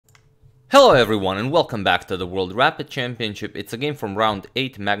Hello everyone and welcome back to the World Rapid Championship. It's a game from round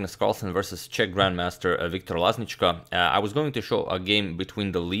 8, Magnus Carlsen versus Czech Grandmaster Viktor Láznička. I was going to show a game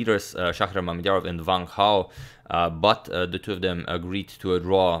between the leaders Shahriar Mamedjarov and Wang Hao, but the two of them agreed to a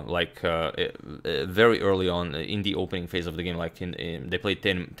draw very early on in the opening phase of the game. They played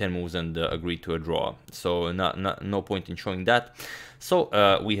 10 moves and agreed to a draw, so no point in showing that.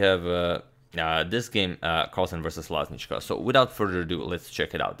 So we have this game, Carlsen versus Láznička. So without further ado, let's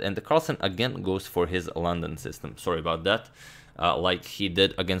check it out. And the Carlsen again goes for his London system. Sorry about that. Like he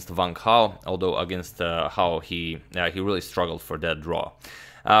did against Wang Hao, although against Hao he really struggled for that draw.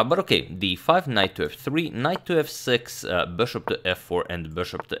 But okay, d5, knight to f3, knight to f6, bishop to f4, and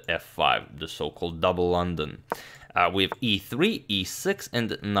bishop to f5, the so-called double London. We have e3, e6,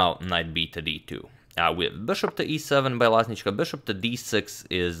 and now knight b to d2. We have bishop to e7 by Láznička. Bishop to d6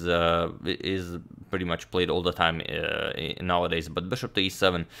 is pretty much played all the time nowadays, but bishop to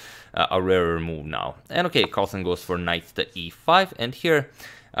e7 a rarer move now. And okay, Carlsen goes for knight to e5, and here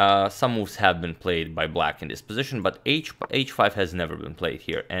some moves have been played by black in this position, but h5 has never been played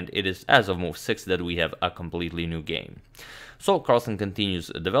here, and it is as of move 6 that we have a completely new game. So Carlsen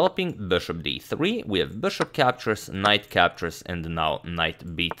continues developing. Bishop d3, we have bishop captures, knight captures, and now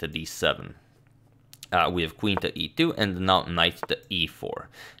knight b to d7. We have queen to e2 and now knight to e4,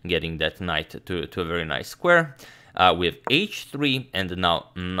 getting that knight to a very nice square. We have h3 and now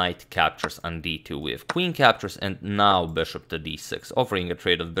knight captures on d2. We have queen captures and now bishop to d6, offering a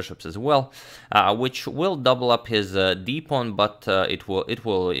trade of bishops as well, which will double up his d-pawn, but it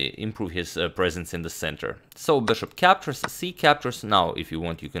will improve his presence in the center. So bishop captures, c captures. Now, if you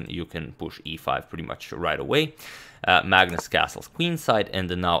want, you can push e5 pretty much right away. Magnus castles queenside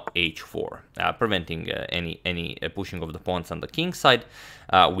and now h4, preventing any pushing of the pawns on the king side.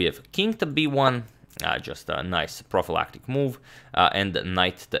 We have king to b1, just a nice prophylactic move, and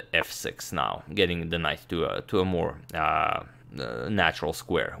knight to f6 now, getting the knight to a more natural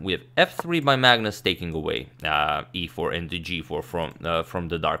square. We have f3 by Magnus, taking away e4 and g4 from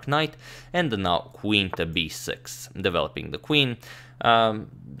the dark knight, and now queen to b6, developing the queen.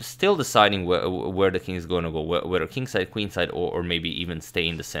 Still deciding where the king is going to go, whether kingside, queenside, or maybe even stay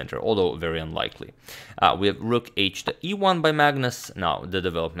in the center, although very unlikely. We have rook h to e1 by Magnus. Now the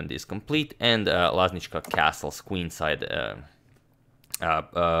development is complete, and Láznička castles queenside,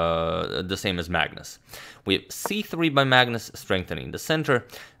 the same as Magnus. We have c3 by Magnus, strengthening the center,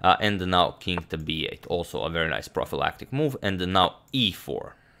 and now king to b8, also a very nice prophylactic move, and now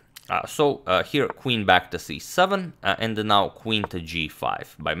e4. Here queen back to c7, and now queen to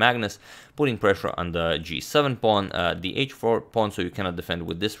g5 by Magnus, putting pressure on the g7 pawn, the h4 pawn, so you cannot defend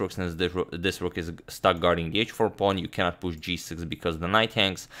with this rook, since this rook is stuck guarding the h4 pawn. You cannot push g6 because the knight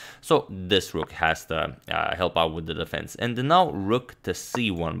hangs, so this rook has to help out with the defense. And now rook to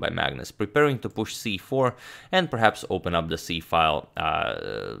c1 by Magnus, preparing to push c4 and perhaps open up the c file,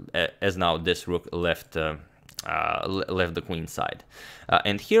 as now this rook left the queen side.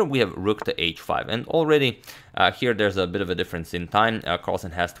 And here we have rook to h5, and already here there's a bit of a difference in time.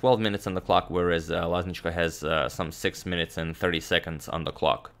 Carlsen has 12 minutes on the clock, whereas Láznička has some 6 minutes and 30 seconds on the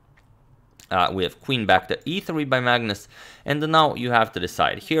clock. We have queen back to e3 by Magnus, and now you have to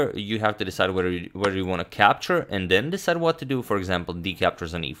decide. Here you have to decide whether you want to capture and then decide what to do. For example, d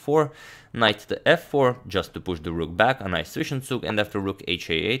captures on e4, knight to f4 just to push the rook back, a nice Zwischenzug, and after rook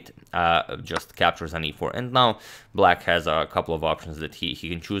ha8 just captures on e4. And now black has a couple of options that he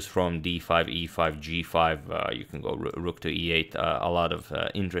can choose from: d5, e5, g5. You can go rook to e8. A lot of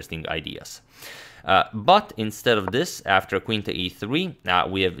interesting ideas. But instead of this, after queen to e3,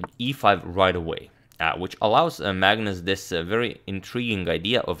 we have e5 right away, which allows Magnus this very intriguing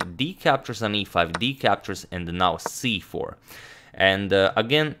idea of d captures on e5, d captures, and now c4. And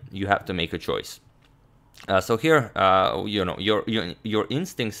again, you have to make a choice. So here, you know, your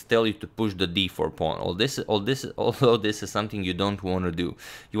instincts tell you to push the d4 pawn. Although this is something you don't want to do.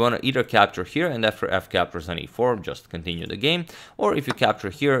 You want to either capture here, and after f captures on e4, just continue the game. Or if you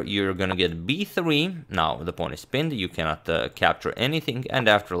capture here, you're gonna get b3. Now the pawn is pinned. You cannot capture anything. And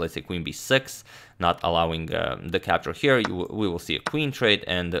after, let's say, queen b6, not allowing the capture here, we will see a queen trade,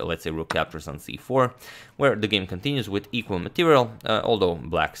 and let's say rook captures on c4, where the game continues with equal material, although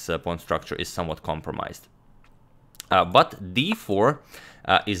black's pawn structure is somewhat compromised. But d4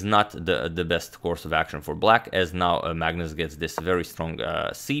 is not the best course of action for black, as now Magnus gets this very strong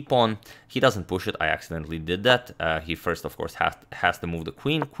c pawn. He doesn't push it. I accidentally did that. He first, of course, has to move the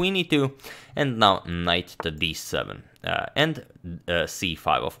queen e2, and now knight to d7. And c5,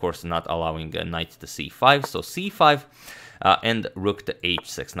 of course, not allowing knight to c5, so c5. and rook to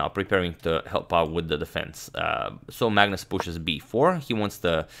h6, now preparing to help out with the defense. So Magnus pushes b4. He wants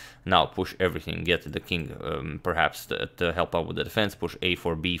to now push everything, get the king perhaps to help out with the defense, push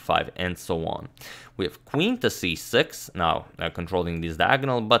a4, b5, and so on. We have queen to c6, now controlling this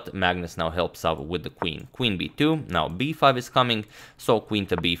diagonal, but Magnus now helps out with the queen. Queen b2, now b5 is coming, so queen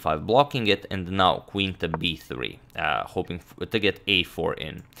to b5 blocking it, and now queen to b3, hoping to get a4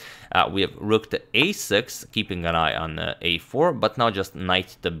 in. We have rook to a6, keeping an eye on a4, but now just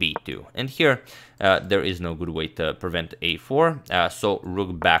knight to b2. And here, there is no good way to prevent a4, so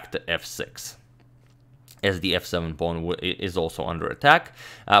rook back to f6. As the f7 pawn is also under attack,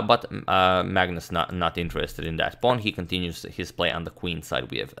 but Magnus not interested in that pawn. He continues his play on the queen side.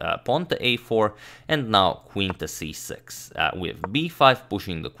 We have pawn to a4, and now queen to c6. We have b5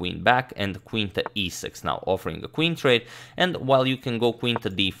 pushing the queen back, and queen to e6 now offering the queen trade. And while you can go queen to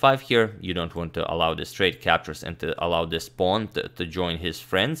d5 here, you don't want to allow this trade captures and to allow this pawn to join his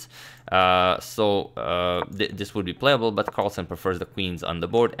friends. This would be playable, but Carlsen prefers the queens on the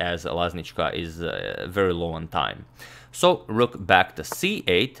board as Láznička is very low on time. So rook back to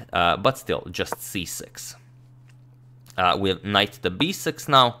c8, but still just c6. We have knight to b6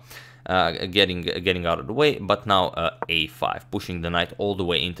 now, getting out of the way, but now a5, pushing the knight all the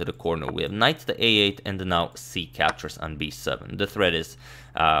way into the corner. We have knight to a8, and now c captures on b7. The threat is,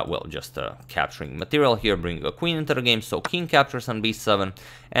 well, just capturing material here, bringing a queen into the game, so king captures on b7,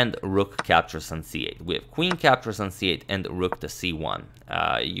 and rook captures on c8. We have queen captures on c8, and rook to c1.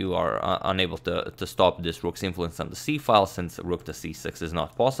 You are unable to stop this rook's influence on the c file, since rook to c6 is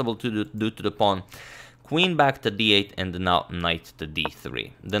not possible to do to the pawn. Queen back to d8, and now knight to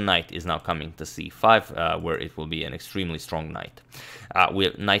d3. The knight is now coming to c5, where it will be an extremely strong knight. We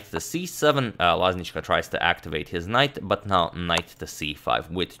have knight to c7. Láznička tries to activate his knight, but now knight to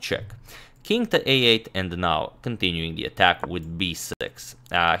c5 with check. King to a8, and now continuing the attack with b6.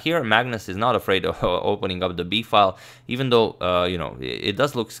 Here Magnus is not afraid of opening up the b file, even though you know, it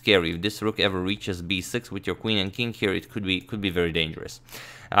does look scary. If this rook ever reaches b6 with your queen and king here, it could be very dangerous.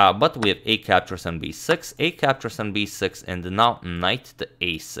 But we have a captures on b6, a captures on b6, and now knight to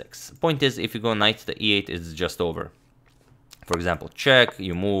a6. Point is, if you go knight to e8, it's just over. For example, check,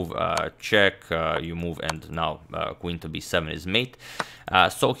 you move, check, you move, and now queen to b7 is mate.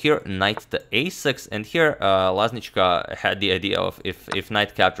 So here, knight to a6, and here Láznička had the idea of if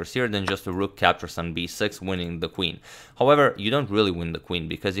knight captures here, then just a rook captures on b6, winning the queen. However, you don't really win the queen,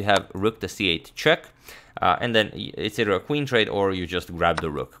 because you have rook to c8 check, and then it's either a queen trade or you just grab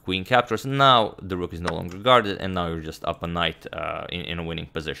the rook. Queen captures, now the rook is no longer guarded, and now you're just up a knight in a winning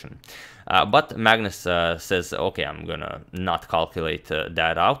position. But Magnus says, okay, I'm gonna not calculate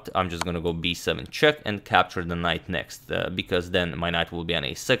that out. I'm just gonna go b7 check and capture the knight next, because then my knight will be on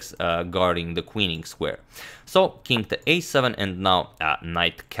a6, guarding the queening square. So king to a7, and now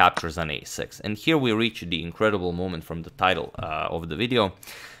knight captures on a6. And here we reach the incredible moment from the title of the video.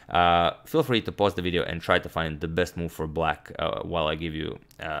 Feel free to pause the video and try to find the best move for black while I give you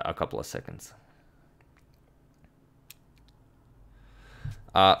a couple of seconds.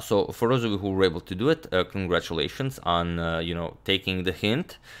 So for those of you who were able to do it, congratulations on you know, taking the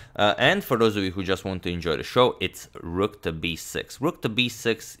hint. And for those of you who just want to enjoy the show, it's rook to b6. Rook to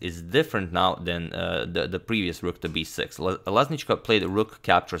b6 is different now than the previous rook to b6. Láznička played rook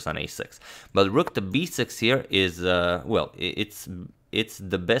captures on a6, but rook to b6 here is well, it's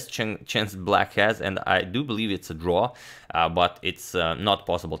the best chance black has, and I do believe it's a draw, but it's not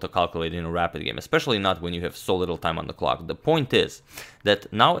possible to calculate in a rapid game, especially not when you have so little time on the clock. The point is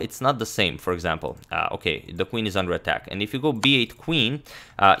that now it's not the same. For example, okay, the queen is under attack, and if you go b8 queen,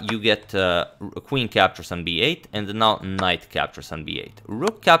 you get queen captures on b8, and now knight captures on b8.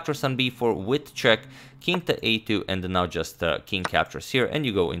 Rook captures on b4 with check, king to a2, and now just king captures here, and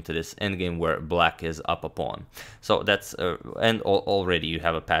you go into this endgame where black is up a pawn. So that's and already you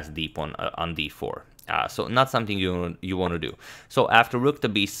have a passed d pawn on d4. So not something you want to do. So after rook to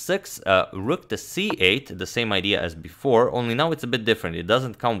b6, rook to c8, the same idea as before, only now it's a bit different. It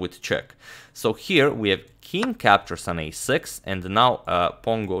doesn't come with check. So here we have king captures on a6, and now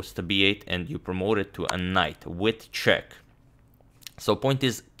pawn goes to b8, and you promote it to a knight with check. So point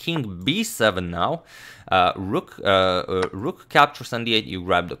is, king b7 now, rook captures on d8, you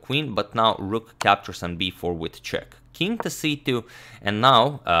grab the queen, but now rook captures on b4 with check. King to c2, and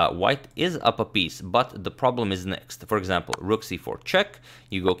now white is up a piece, but the problem is next. For example, rook c4 check,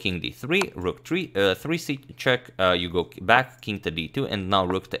 you go king d3, rook 3c check, you go back, king to d2, and now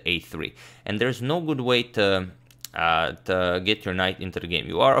rook to a3. And there's no good way to to get your knight into the game.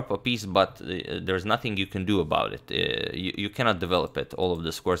 You are up a piece, but there's nothing you can do about it. You cannot develop it. All of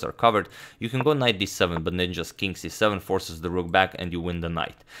the squares are covered. You can go knight d7, but then just king c7 forces the rook back and you win the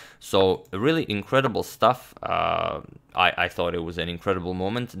knight. So really incredible stuff. I thought it was an incredible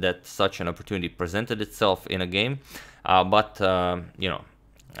moment that such an opportunity presented itself in a game, but you know,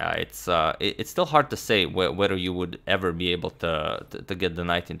 it's still hard to say whether you would ever be able to get the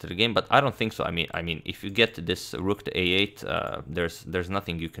knight into the game, but I don't think so. I mean, if you get this rook to a8, there's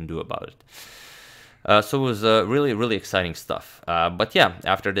nothing you can do about it. So it was really exciting stuff. But yeah,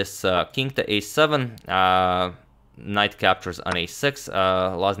 after this king to a7, knight captures on a6.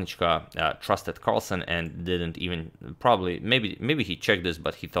 Láznička trusted Carlsen and didn't even, probably, maybe he checked this,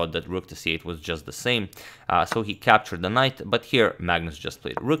 but he thought that rook to c8 was just the same. So he captured the knight, but here Magnus just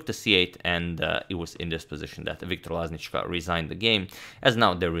played rook to c8, and it was in this position that Viktor Láznička resigned the game, as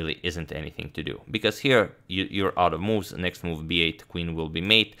now there really isn't anything to do. Because here you're out of moves, next move b8, queen will be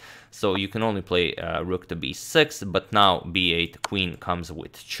mate, so you can only play rook to b6, but now b8, queen comes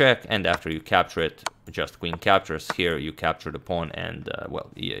with check, and after you capture it, just queen captures. Here you capture the pawn, and well,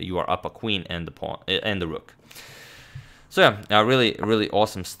 you are up a queen and the pawn and the rook. So yeah, really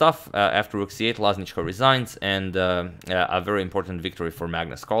awesome stuff. After rook c8, Láznička resigns, and a very important victory for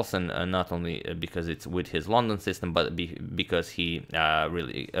Magnus Carlsen, not only because it's with his London system, but because he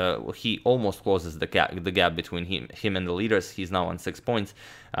he almost closes the gap between him and the leaders. He's now on 6 points,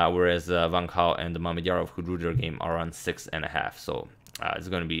 whereas Van Gaal and Mamedyarov, who drew their game, are on 6.5. So it's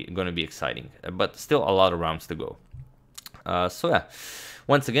going to be exciting, but still a lot of rounds to go. So yeah,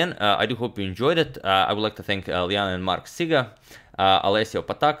 once again, I do hope you enjoyed it. I would like to thank Liana and Mark Siga, Alessio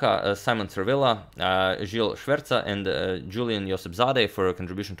Pataka, Simon Cervilla, Gilles Schwerza, and Julian Josipzadeh for a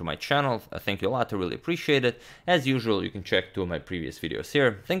contribution to my channel. Thank you a lot, I really appreciate it. As usual, you can check 2 of my previous videos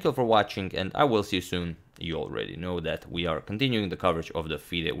here. Thank you for watching, and I will see you soon. You already know that we are continuing the coverage of the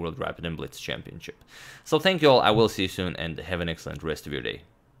FIDE World Rapid and Blitz Championship. So thank you all, I will see you soon, and have an excellent rest of your day.